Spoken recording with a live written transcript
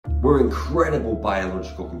We're incredible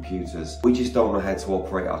biological computers. We just don't know how to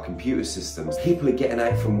operate our computer systems. People are getting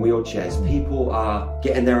out from wheelchairs. People are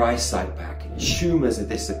getting their eyesight back. Tumours are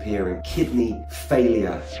disappearing. Kidney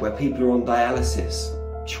failure, where people are on dialysis.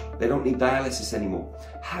 They don't need dialysis anymore.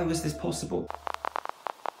 How is this possible?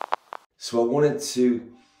 So I wanted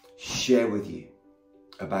to share with you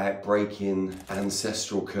about breaking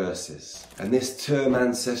ancestral curses. And this term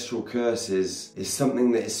ancestral curses is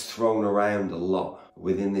something that is thrown around a lot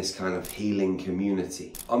within this kind of healing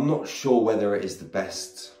community. I'm not sure whether it is the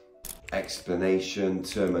best explanation,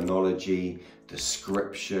 terminology,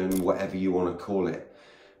 description, whatever you want to call it,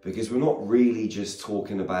 because we're not really just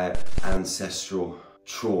talking about ancestral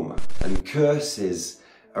trauma. And curses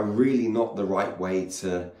are really not the right way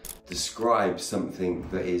to describe something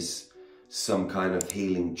that is some kind of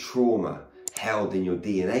healing trauma held in your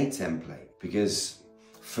DNA template. Because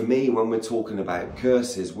for me, when we're talking about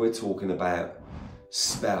curses, we're talking about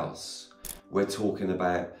spells. We're talking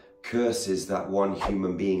about curses that one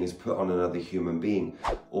human being has put on another human being,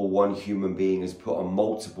 or one human being has put on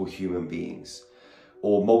multiple human beings,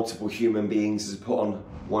 or multiple human beings has put on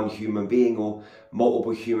one human being, or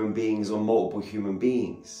multiple human beings on multiple human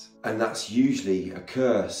beings. And that's usually a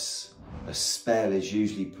curse. A spell is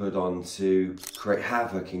usually put on to create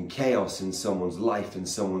havoc and chaos in someone's life, in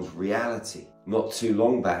someone's reality. Not too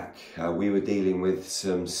long back, we were dealing with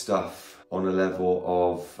some stuff on a level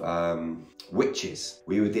of witches.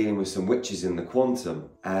 We were dealing with some witches in the quantum,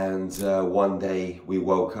 and one day we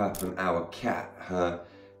woke up and our cat,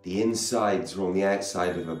 the insides were on the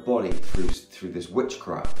outside of her body through this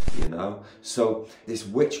witchcraft, you know? So this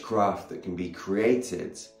witchcraft that can be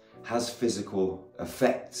created has physical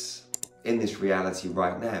effects in this reality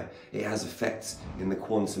right now. It has effects in the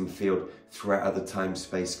quantum field throughout other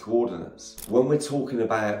time-space coordinates. When we're talking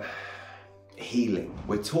about healing,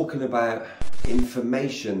 we're talking about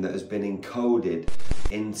information that has been encoded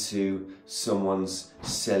into someone's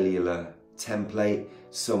cellular template,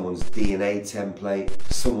 someone's DNA template,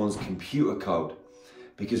 someone's computer code.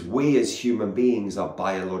 Because we as human beings are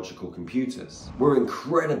biological computers. We're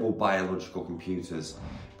incredible biological computers,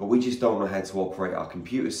 but we just don't know how to operate our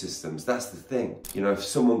computer systems. That's the thing. You know, if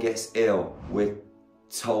someone gets ill, we're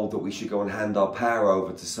told that we should go and hand our power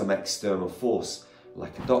over to some external force,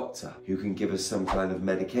 like a doctor, who can give us some kind of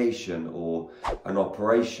medication or an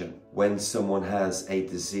operation. When someone has a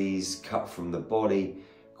disease cut from the body,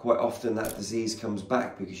 quite often that disease comes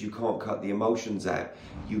back because you can't cut the emotions out.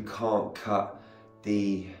 You can't cut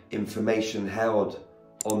the information held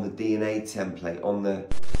on the DNA template, on the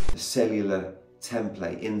cellular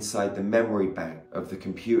template inside the memory bank of the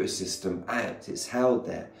computer system out. It's held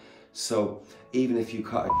there. So even if you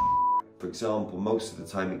cut for example, most of the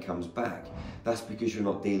time it comes back. That's because you're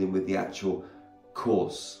not dealing with the actual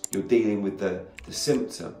cause. You're dealing with the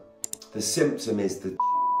symptom. The symptom is the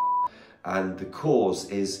and the cause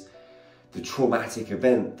is the traumatic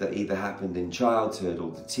event that either happened in childhood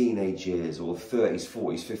or the teenage years or 30s,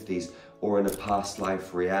 40s, 50s, or in a past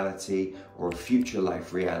life reality or a future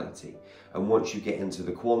life reality. And once you get into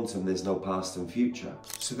the quantum, there's no past and future.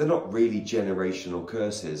 So they're not really generational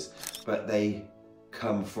curses, but they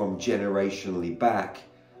come from generationally back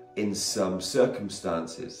in some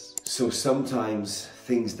circumstances. So sometimes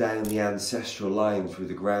things down the ancestral line through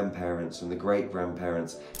the grandparents and the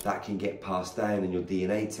great-grandparents, that can get passed down in your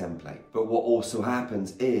DNA template. But what also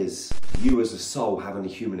happens is you as a soul having a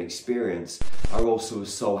human experience are also a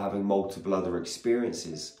soul having multiple other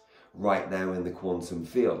experiences right now in the quantum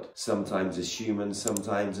field. Sometimes as humans,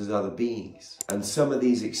 sometimes as other beings. And some of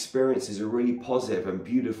these experiences are really positive and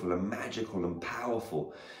beautiful and magical and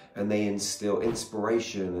powerful, and they instill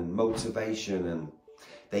inspiration and motivation, and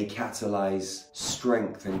they catalyze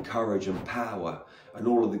strength and courage and power and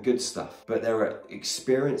all of the good stuff. But there are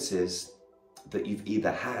experiences that you've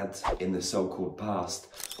either had in the so-called past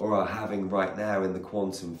or are having right now in the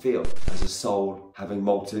quantum field as a soul, having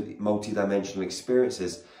multi-dimensional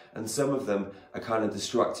experiences. And some of them are kind of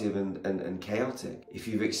destructive and chaotic. If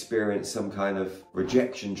you've experienced some kind of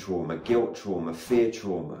rejection trauma, guilt trauma, fear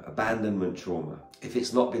trauma, abandonment trauma, if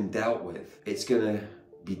it's not been dealt with, it's going to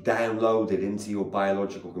be downloaded into your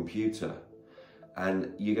biological computer,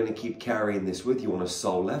 and you're going to keep carrying this with you on a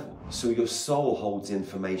soul level. So your soul holds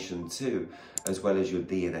information too, as well as your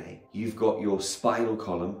DNA. You've got your spinal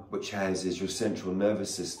column, which houses your central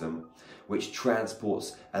nervous system, which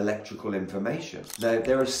transports electrical information. Now,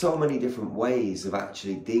 there are so many different ways of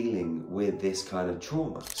actually dealing with this kind of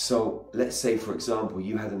trauma. So let's say, for example,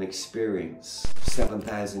 you had an experience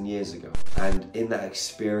 7,000 years ago, and in that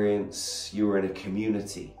experience, you were in a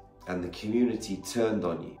community, and the community turned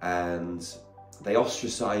on you, and they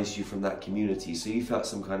ostracized you from that community, so you felt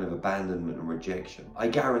some kind of abandonment and rejection. I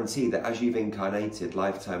guarantee that as you've incarnated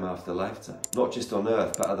lifetime after lifetime, not just on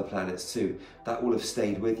Earth but other planets too, that will have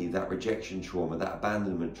stayed with you, that rejection trauma, that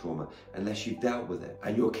abandonment trauma, unless you've dealt with it.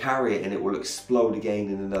 And you'll carry it and it will explode again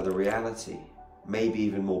in another reality, maybe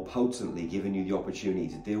even more potently, giving you the opportunity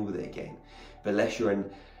to deal with it again. But unless you're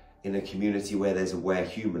in a community where there's aware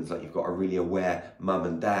humans, like you've got a really aware mum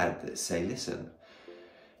and dad that say, listen,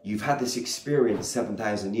 you've had this experience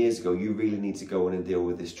 7,000 years ago, you really need to go in and deal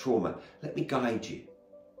with this trauma. Let me guide you.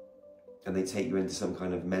 And they take you into some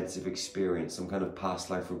kind of meditative experience, some kind of past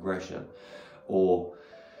life regression, or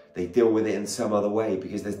they deal with it in some other way,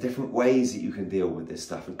 because there's different ways that you can deal with this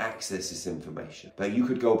stuff and access this information. But you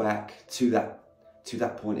could go back to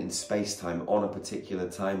that point in space-time on a particular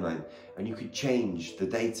timeline, and you could change the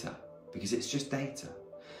data, because it's just data.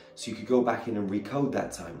 So you could go back in and recode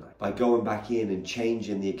that timeline by going back in and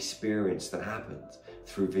changing the experience that happened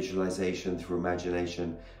through visualization, through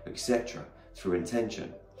imagination, etc., through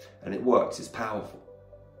intention. And it works, it's powerful.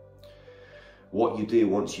 What you do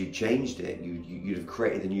once you changed it, you'd have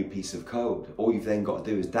created a new piece of code. All you've then got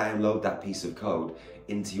to do is download that piece of code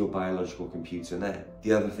into your biological computer now.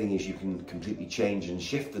 The other thing is you can completely change and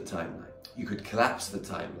shift the timeline. You could collapse the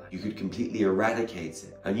timeline. You could completely eradicate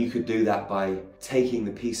it. And you could do that by taking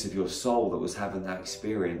the piece of your soul that was having that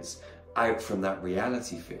experience out from that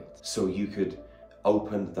reality field. So you could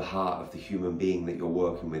open the heart of the human being that you're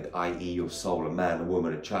working with, i.e. your soul, a man, a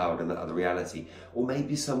woman, a child in that other reality, or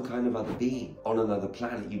maybe some kind of other being on another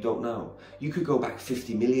planet, you don't know. You could go back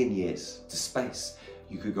 50 million years to space.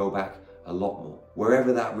 You could go back a lot more.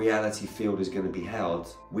 Wherever that reality field is going to be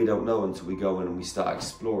held, we don't know until we go in and we start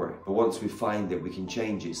exploring. But once we find it, we can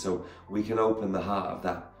change it. So we can open the heart of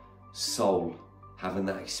that soul, having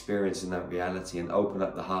that experience in that reality, and open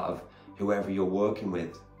up the heart of whoever you're working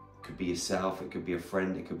with. It could be yourself, it could be a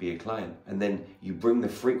friend, it could be a client. And then you bring the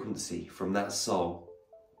frequency from that soul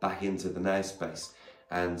back into the now space.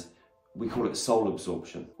 And we call it soul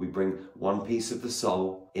absorption. We bring one piece of the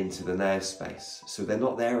soul into the now space. So they're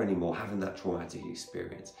not there anymore having that traumatic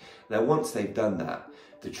experience. Now, once they've done that,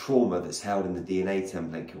 the trauma that's held in the DNA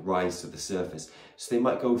template can rise to the surface. So they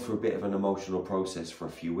might go through a bit of an emotional process for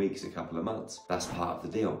a few weeks, a couple of months. That's part of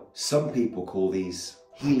the deal. Some people call these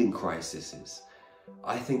healing crises.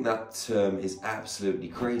 I think that term is absolutely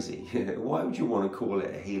crazy. Why would you want to call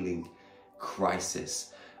it a healing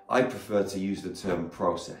crisis? I prefer to use the term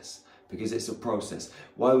process, because it's a process.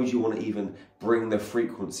 Why would you want to even bring the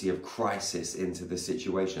frequency of crisis into the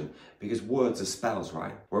situation? Because words are spells,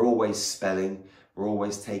 right? We're always spelling, we're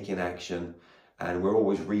always taking action, and we're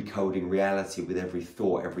always recoding reality with every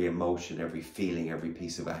thought, every emotion, every feeling, every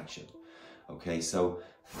piece of action. Okay, so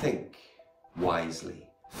think wisely,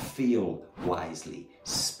 feel wisely,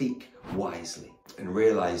 speak wisely, and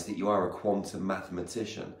realize that you are a quantum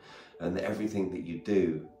mathematician, and that everything that you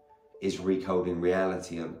do is recoding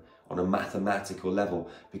reality on a mathematical level,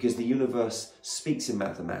 because the universe speaks in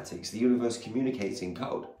mathematics, the universe communicates in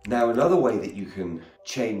code. Now, another way that you can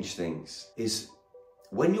change things is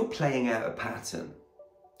when you're playing out a pattern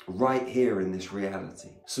right here in this reality.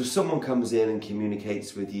 So someone comes in and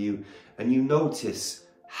communicates with you, and you notice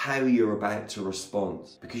how you're about to respond,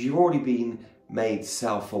 because you've already been made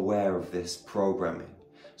self-aware of this programming.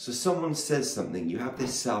 So someone says something, you have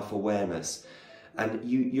this self-awareness, and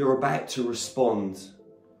you're about to respond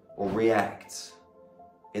or react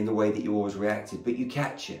in the way that you always reacted, but you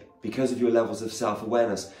catch it because of your levels of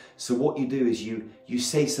self-awareness. So what you do is you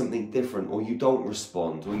say something different, or you don't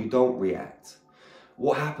respond, or you don't react.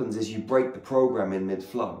 What happens is you break the program in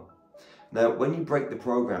mid-flow. Now, when you break the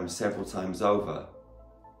program several times over,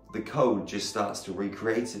 the code just starts to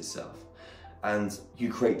recreate itself, and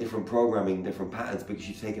you create different programming, different patterns, because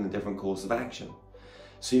you've taken a different course of action.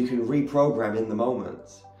 So you can reprogram in the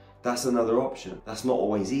moment. That's another option. That's not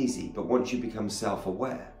always easy, but once you become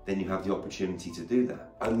self-aware, then you have the opportunity to do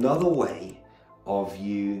that. Another way of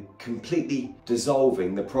you completely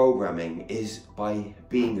dissolving the programming is by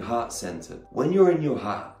being heart-centered. When you're in your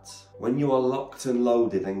heart, when you are locked and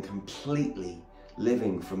loaded and completely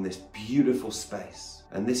living from this beautiful space,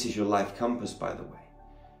 and this is your life compass, by the way,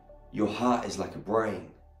 your heart is like a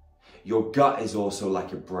brain. Your gut is also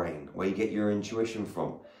like a brain, where you get your intuition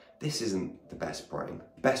from. This isn't the best brain.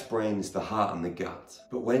 The best brain is the heart and the gut.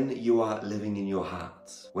 But when you are living in your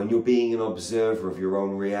heart, when you're being an observer of your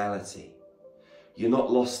own reality, you're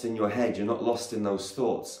not lost in your head, you're not lost in those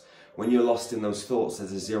thoughts. When you're lost in those thoughts,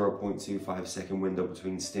 there's a 0.25 second window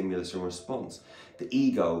between stimulus and response. The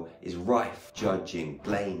ego is rife, judging,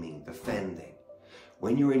 blaming, defending.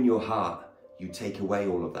 When you're in your heart, you take away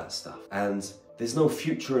all of that stuff. And There's no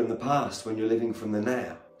future in the past when you're living from the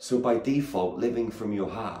now. So by default, living from your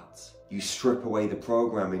heart, you strip away the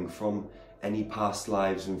programming from any past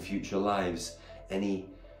lives and future lives, any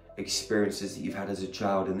experiences that you've had as a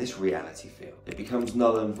child in this reality field. It becomes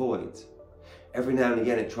null and void. Every now and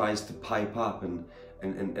again it tries to pipe up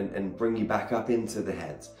and bring you back up into the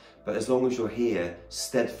head. But as long as you're here,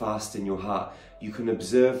 steadfast in your heart, you can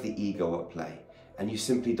observe the ego at play and you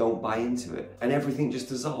simply don't buy into it. And everything just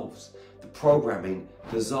dissolves. The programming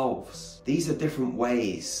dissolves. These are different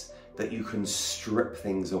ways that you can strip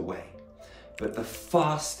things away. But the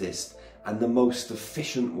fastest and the most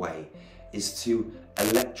efficient way is to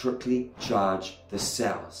electrically charge the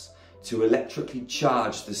cells, to electrically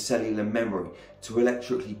charge the cellular memory, to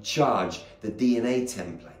electrically charge the DNA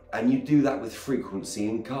template. And you do that with frequency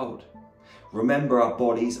and code. Remember, our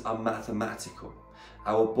bodies are mathematical.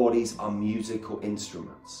 Our bodies are musical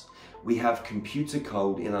instruments. We have computer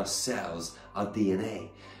code in our cells, our DNA.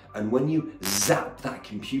 And when you zap that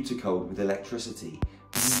computer code with electricity,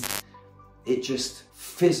 it just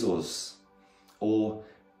fizzles or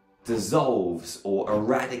dissolves or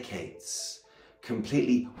eradicates,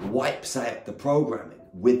 completely wipes out the programming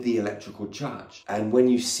with the electrical charge. And when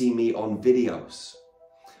you see me on videos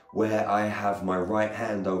where I have my right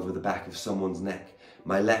hand over the back of someone's neck,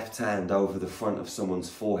 my left hand over the front of someone's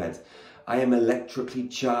forehead, I am electrically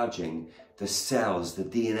charging the cells, the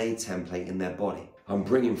DNA template in their body. I'm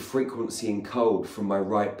bringing frequency and code from my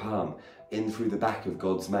right palm in through the back of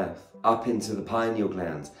God's mouth, up into the pineal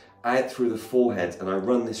gland, out through the forehead, and I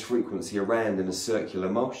run this frequency around in a circular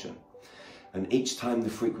motion. And each time the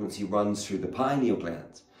frequency runs through the pineal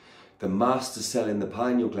gland, the master cell in the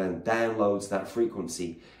pineal gland downloads that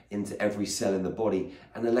frequency into every cell in the body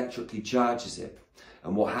and electrically charges it.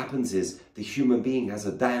 And what happens is the human being has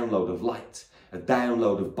a download of light, a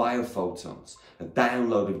download of biophotons, a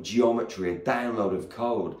download of geometry, a download of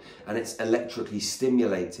code, and it's electrically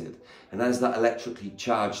stimulated. And as that electrically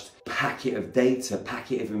charged packet of data,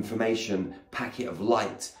 packet of information, packet of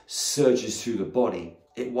light surges through the body,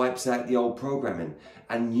 it wipes out the old programming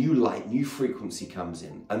and new light, new frequency comes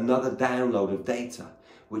in, another download of data,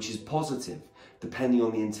 which is positive, depending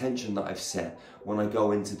on the intention that I've set when I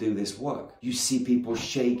go in to do this work. You see people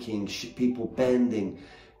shaking, people bending,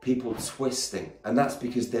 people twisting, and that's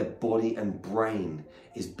because their body and brain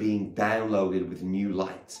is being downloaded with new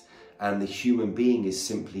light, and the human being is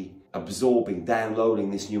simply absorbing, downloading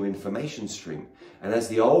this new information stream. And as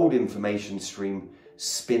the old information stream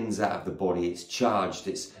spins out of the body, it's charged,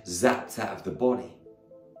 it's zapped out of the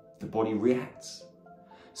body reacts.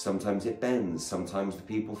 Sometimes it bends, sometimes the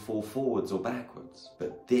people fall forwards or backwards.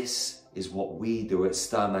 But this is what we do at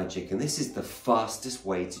Star Magic, and this is the fastest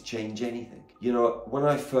way to change anything. You know, when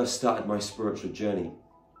I first started my spiritual journey,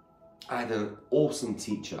 I had an awesome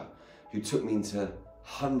teacher who took me into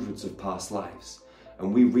hundreds of past lives,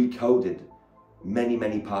 and we recoded many,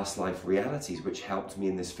 many past life realities, which helped me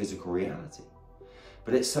in this physical reality.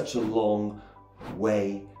 But it's such a long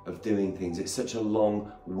way of doing things. It's such a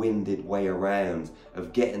long-winded way around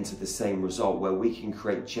of getting to the same result, where we can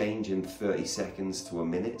create change in 30 seconds to a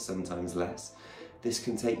minute, sometimes less. This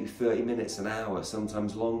can take you 30 minutes, an hour,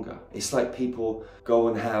 sometimes longer. It's like people go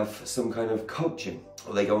and have some kind of coaching,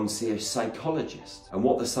 or they go and see a psychologist. And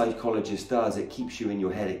what the psychologist does, it keeps you in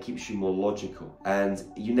your head, it keeps you more logical. And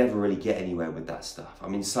you never really get anywhere with that stuff. I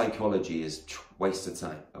mean, psychology is a waste of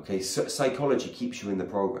time, okay? So psychology keeps you in the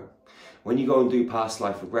program. When you go and do past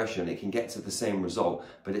life regression, it can get to the same result,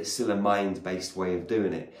 but it's still a mind-based way of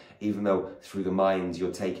doing it, even though through the mind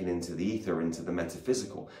you're taken into the ether, into the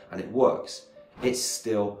metaphysical, and it works. It's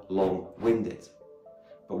still long-winded.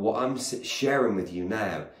 But what I'm sharing with you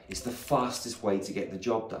now is the fastest way to get the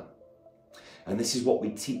job done. And this is what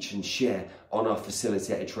we teach and share on our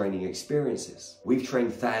facilitated training experiences. We've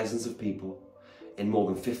trained thousands of people in more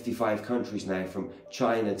than 55 countries now, from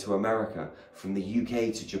China to America, from the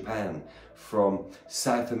UK to Japan, from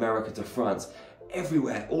South America to France,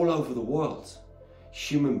 everywhere, all over the world.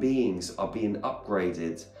 Human beings are being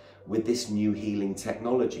upgraded with this new healing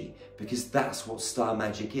technology, because that's what Star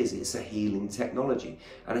Magic is. It's a healing technology,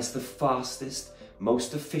 and it's the fastest,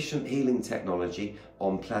 most efficient healing technology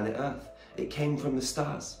on planet Earth. It came from the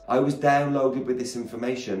stars. I was downloaded with this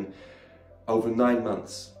information over 9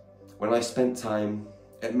 months. When I spent time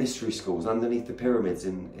at mystery schools underneath the pyramids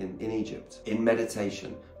in Egypt, in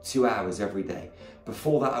meditation, 2 hours every day.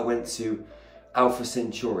 Before that, I went to Alpha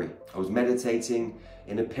Centauri. I was meditating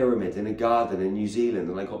in a pyramid in a garden in New Zealand,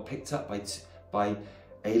 and I got picked up by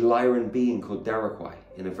a Lyran being called Derekwai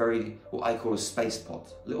in a what I call a space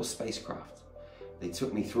pod, a little spacecraft. They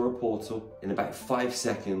took me through a portal in about 5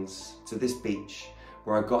 seconds to this beach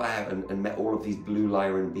where I got out and met all of these blue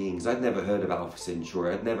Lyran beings. I'd never heard of Alpha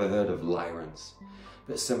Centauri, I'd never heard of Lyrans.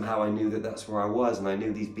 But somehow I knew that that's where I was, and I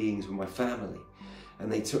knew these beings were my family.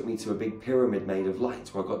 And they took me to a big pyramid made of light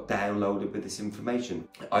where I got downloaded with this information.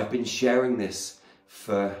 I've been sharing this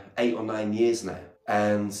for 8 or 9 years now.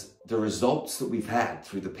 And the results that we've had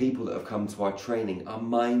through the people that have come to our training are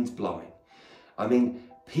mind-blowing. I mean,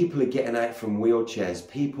 people are getting out from wheelchairs.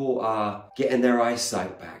 People are getting their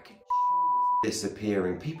eyesight back.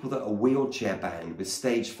 Disappearing. People that are wheelchair bound with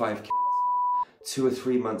stage 5 cancer, 2 or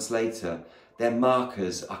 3 months later, their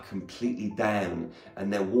markers are completely down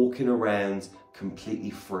and they're walking around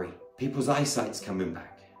completely free. People's eyesight's coming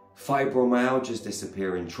back. Fibromyalgia's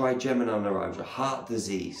disappearing. Trigeminal neuralgia, heart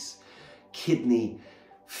disease, kidney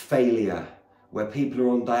failure, where people are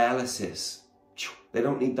on dialysis. They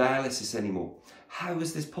don't need dialysis anymore. How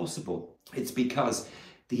is this possible? It's because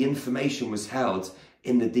the information was held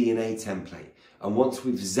in the DNA template. And once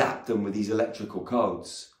we've zapped them with these electrical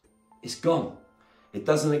codes, it's gone. It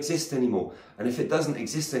doesn't exist anymore. And if it doesn't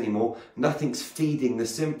exist anymore, nothing's feeding the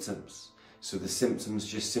symptoms. So the symptoms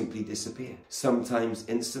just simply disappear. Sometimes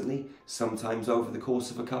instantly, sometimes over the course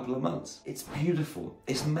of a couple of months. It's beautiful.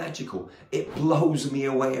 It's magical. It blows me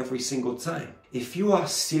away every single time. If you are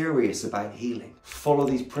serious about healing, follow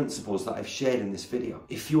these principles that I've shared in this video.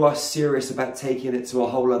 If you are serious about taking it to a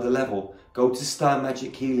whole other level, go to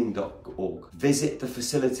starmagichealing.org. Visit the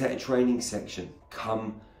facilitator training section.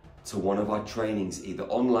 Come to one of our trainings, either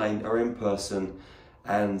online or in person,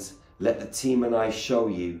 and let the team and I show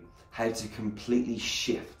you how to completely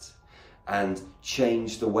shift and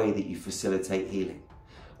change the way that you facilitate healing.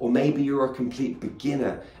 Or maybe you're a complete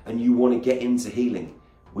beginner and you want to get into healing.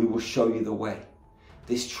 We will show you the way.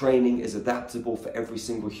 This training is adaptable for every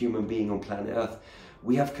single human being on planet Earth.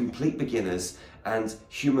 We have complete beginners and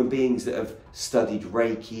human beings that have studied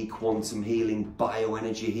Reiki, quantum healing,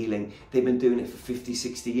 bioenergy healing. They've been doing it for 50,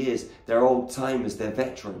 60 years. They're old timers, they're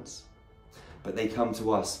veterans. But they come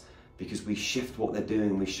to us because we shift what they're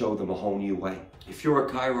doing, we show them a whole new way. If you're a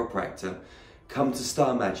chiropractor, come to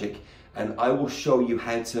Star Magic and I will show you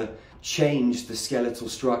how to change the skeletal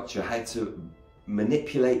structure, how to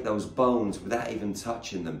manipulate those bones without even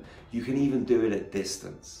touching them. You can even do it at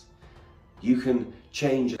distance. You can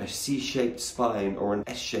change a C-shaped spine or an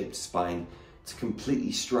S-shaped spine to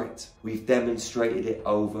completely straight. We've demonstrated it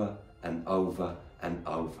over and over and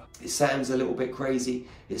over. It sounds a little bit crazy,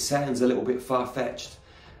 it sounds a little bit far-fetched,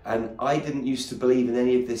 and I didn't used to believe in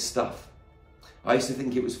any of this stuff. I used to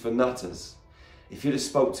think it was for nutters. If you'd have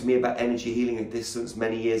spoke to me about energy healing at distance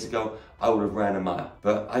many years ago, I would have ran a mile.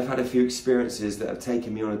 But I've had a few experiences that have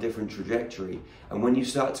taken me on a different trajectory. And when you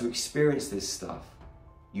start to experience this stuff,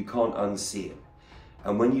 you can't unsee it.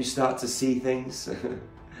 And when you start to see things,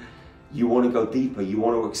 you want to go deeper, you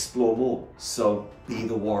want to explore more. So be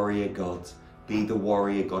the warrior god, be the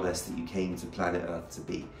warrior goddess that you came to planet Earth to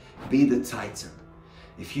be. Be the titan.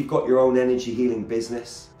 If you've got your own energy healing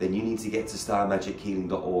business, then you need to get to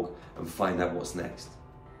starmagichealing.org and find out what's next.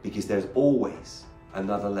 Because there's always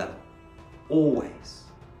another level. Always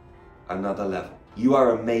another level. You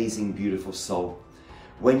are amazing, beautiful soul.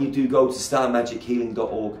 When you do go to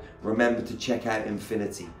starmagichealing.org, remember to check out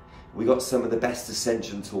Infinity. We got some of the best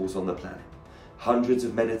ascension tools on the planet. Hundreds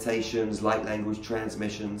of meditations, light language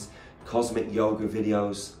transmissions, cosmic yoga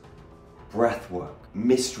videos, breath work,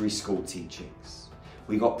 mystery school teachings.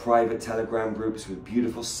 We got private Telegram groups with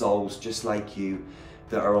beautiful souls just like you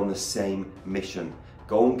that are on the same mission.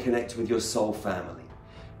 Go and connect with your soul family.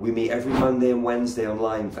 We meet every Monday and Wednesday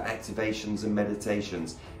online for activations and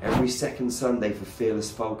meditations. Every second Sunday for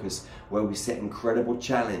Fearless Focus, where we set incredible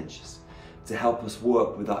challenges to help us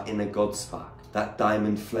work with our inner God spark, that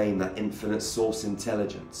diamond flame, that infinite source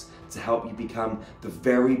intelligence, to help you become the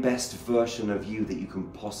very best version of you that you can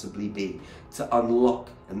possibly be, to unlock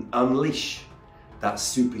and unleash that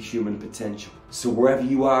superhuman potential. So wherever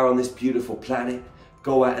you are on this beautiful planet,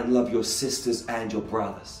 go out and love your sisters and your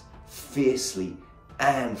brothers, fiercely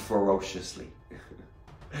and ferociously.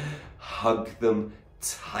 Hug them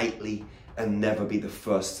tightly and never be the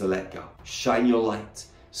first to let go. Shine your light,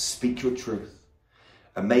 speak your truth,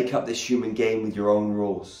 and make up this human game with your own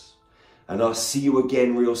rules. And I'll see you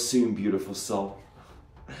again real soon, beautiful soul.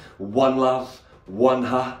 One love, one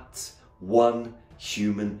heart, one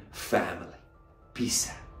human family. Peace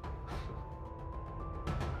out.